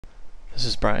This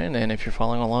is Brian, and if you're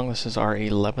following along, this is our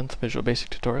 11th Visual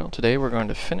Basic tutorial. Today we're going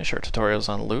to finish our tutorials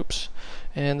on loops,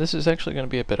 and this is actually going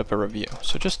to be a bit of a review.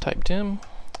 So just type dim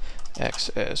x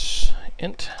as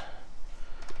int,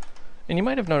 and you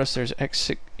might have noticed there's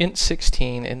int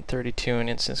 16, int 32, and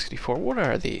int 64. What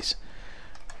are these?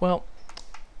 Well,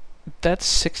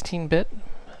 that's 16-bit,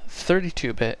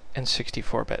 32-bit, and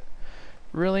 64-bit.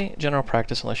 Really, general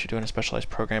practice, unless you're doing a specialized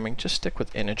programming, just stick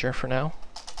with integer for now.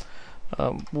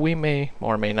 We may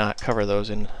or may not cover those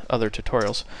in other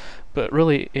tutorials, but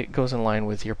really it goes in line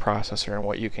with your processor and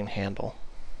what you can handle.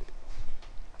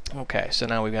 Okay, so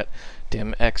now we've got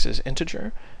dim x as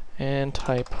integer, and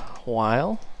type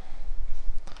while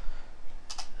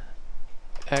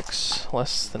x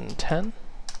less than 10,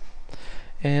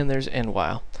 and there's end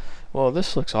while. Well,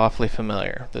 this looks awfully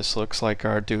familiar. This looks like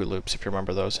our do loops, if you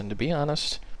remember those, and to be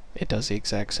honest, it does the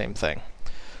exact same thing.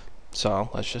 So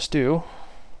let's just do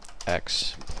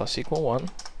x plus equal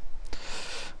 1,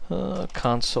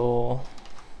 console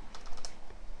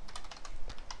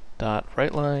dot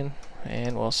write line,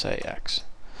 and we'll say x.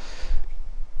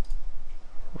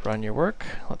 Run your work.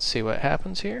 Let's see what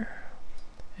happens here.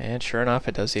 And sure enough,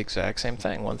 it does the exact same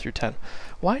thing, 1 through 10.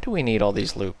 Why do we need all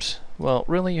these loops? Well,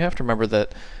 really, you have to remember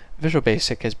that Visual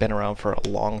Basic has been around for a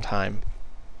long time.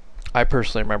 I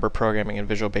personally remember programming in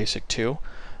Visual Basic 2.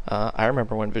 I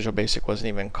remember when Visual Basic wasn't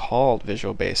even called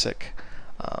Visual Basic.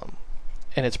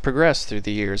 And it's progressed through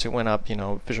the years. It went up,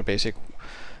 Visual Basic,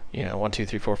 1, 2,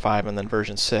 3, 4, 5, and then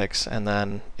version 6, and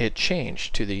then it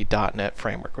changed to the .NET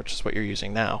framework, which is what you're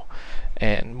using now.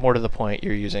 And more to the point,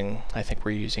 I think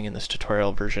we're using in this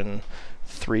tutorial version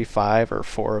 3.5 or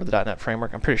 4 of the .NET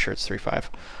framework. I'm pretty sure it's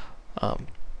 3.5.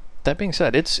 That being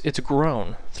said, it's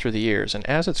grown through the years, and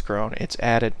as it's grown, it's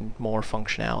added more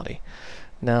functionality.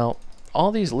 Now,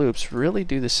 all these loops really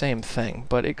do the same thing,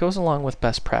 but it goes along with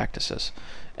best practices,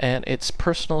 and it's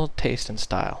personal taste and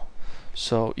style.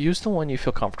 So use the one you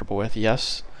feel comfortable with.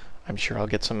 Yes, I'm sure I'll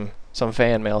get some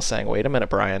fan mail saying, wait a minute,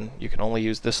 Brian, you can only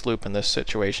use this loop in this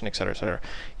situation, etc., etc.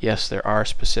 Yes, there are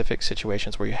specific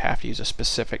situations where you have to use a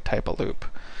specific type of loop.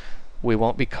 We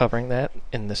won't be covering that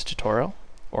in this tutorial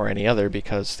or any other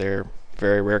because they're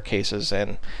very rare cases,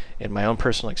 and in my own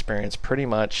personal experience, pretty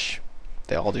much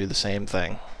they all do the same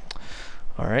thing.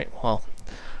 Alright, well,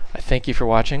 I thank you for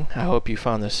watching. I hope you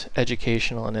found this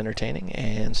educational and entertaining,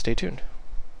 and stay tuned.